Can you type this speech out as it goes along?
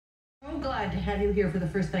glad to have you here for the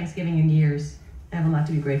first Thanksgiving in years. I have a lot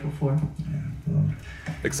to be grateful for. Yeah, well,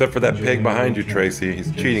 Except for that pig behind you, Tracy.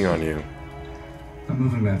 He's cheating on you. I'm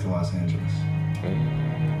moving back to Los Angeles.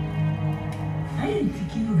 I didn't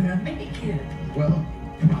think you were gonna make it. Well,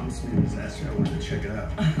 Mom's made a disaster. I wanted to check it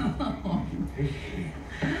out.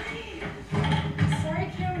 Sorry,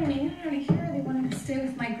 Cameron, they didn't already here. They wanted to stay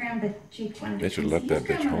with my grand, but Jake wanted to. They should have left that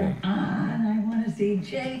bitch home. And I want to see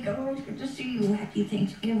Jake. Oh, it's good to see you. Happy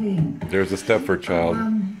Thanksgiving. There's a Stepford child.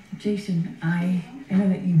 Jason, I know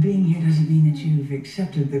that you being here doesn't mean that you've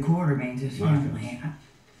accepted the Quartermains as family.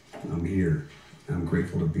 I'm here. I'm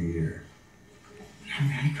grateful to be here. I'm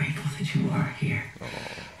really grateful that you are here.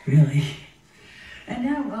 Really. And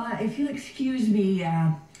now, if you'll excuse me,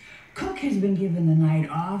 Cook has been given the night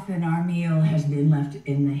off, and our meal has been left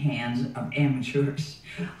in the hands of amateurs.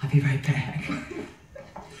 I'll be right back.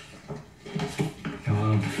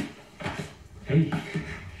 Hey.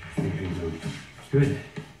 Good.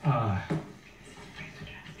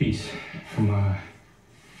 Peace. From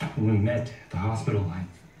when we met at the hospital, I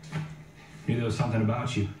knew there was something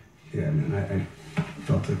about you. Yeah, man, I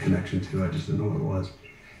felt a connection too. I just didn't know what it was.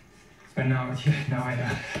 And now I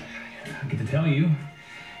get to tell you,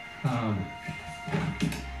 I'm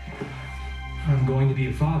going to be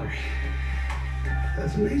a father.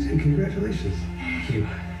 That's amazing. Congratulations. Thank you.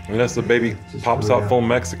 Unless the baby pops out full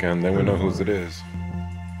Mexican, then we know whose it is.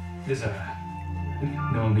 This,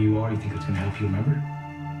 knowing who you are, you think it's going to help you remember?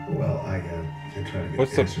 Well, I tried to get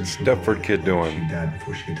What's the answers from Stepford her. kid doing? She died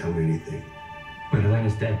before she could tell me anything. But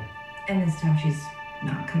Elena's dead. And this time she's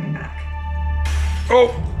not coming back.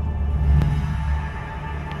 Oh!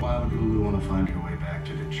 Why would Lulu want to find her way back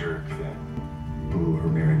to the jerk that blew her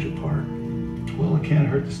marriage apart? Well, it can't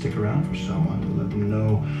hurt to stick around for someone, to let them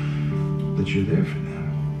know that you're there for them.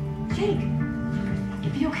 Jake,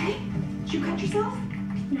 you okay? Did you cut yourself?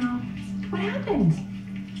 No. What happened?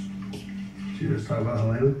 Did you just talk about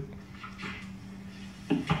Helena?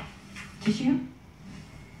 Did you?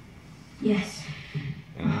 Yes.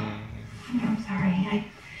 I'm sorry.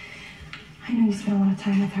 I know you spent a lot of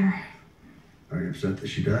time with her. Are you upset that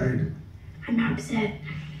she died? I'm not upset.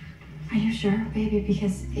 Are you sure, baby?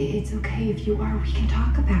 Because it's okay if you are. We can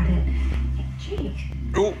talk about it. Jake.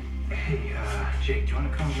 Oh! Hey, Jake, do you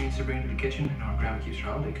want to come meet Sabrina to the kitchen and I'll grab a few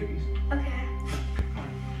holiday cookies? Okay.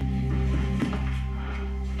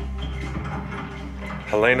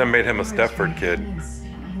 Helena made him a Stepford kid. I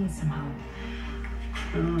need some help.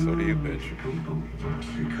 So do you, bitch. You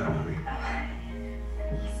cut on me.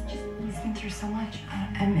 He's been through so much.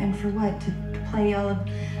 And for what? To play all of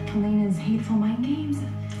Helena's hateful mind games?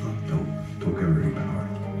 Look, don't get rid of my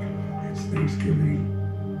heart. It's Thanksgiving.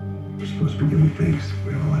 We're supposed to be giving thanks.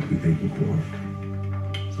 We have a lot to be thankful for.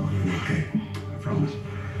 It's all gonna be okay. I promise.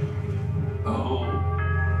 Oh.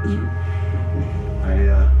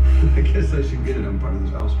 I guess I should get it. I'm part of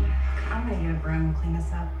this household. I'm gonna get a broom and clean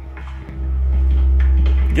this up.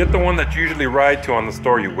 Get the one that you usually ride to on the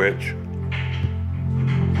store, you witch.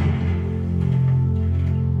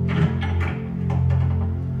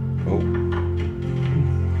 Oh.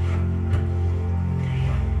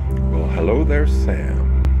 Well, hello there,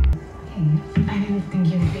 Sam. Hey, I didn't think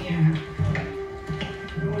you'd be here.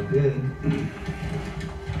 No, I did.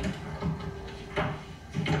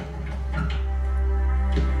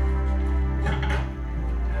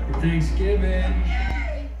 Happy Thanksgiving.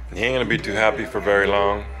 He ain't gonna be too happy for very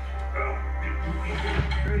long.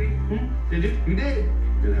 Ready? Did you? You did.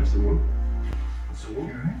 Gonna have some more. Some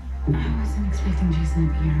more? I wasn't expecting Jason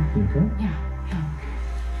to be here. Okay. Yeah.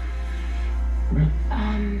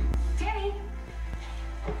 Danny.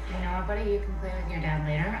 You know what, buddy? You can play with your dad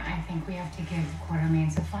later. I think we have to give Quartermain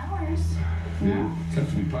some flowers. Yeah. It's tough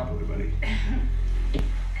to be popular, buddy.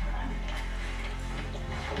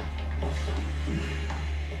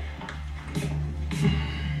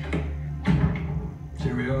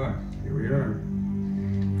 Here we are. Here we are.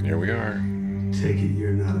 Here we are. Take it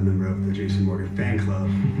you're not a member of the Jason Morgan fan club.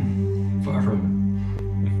 Far from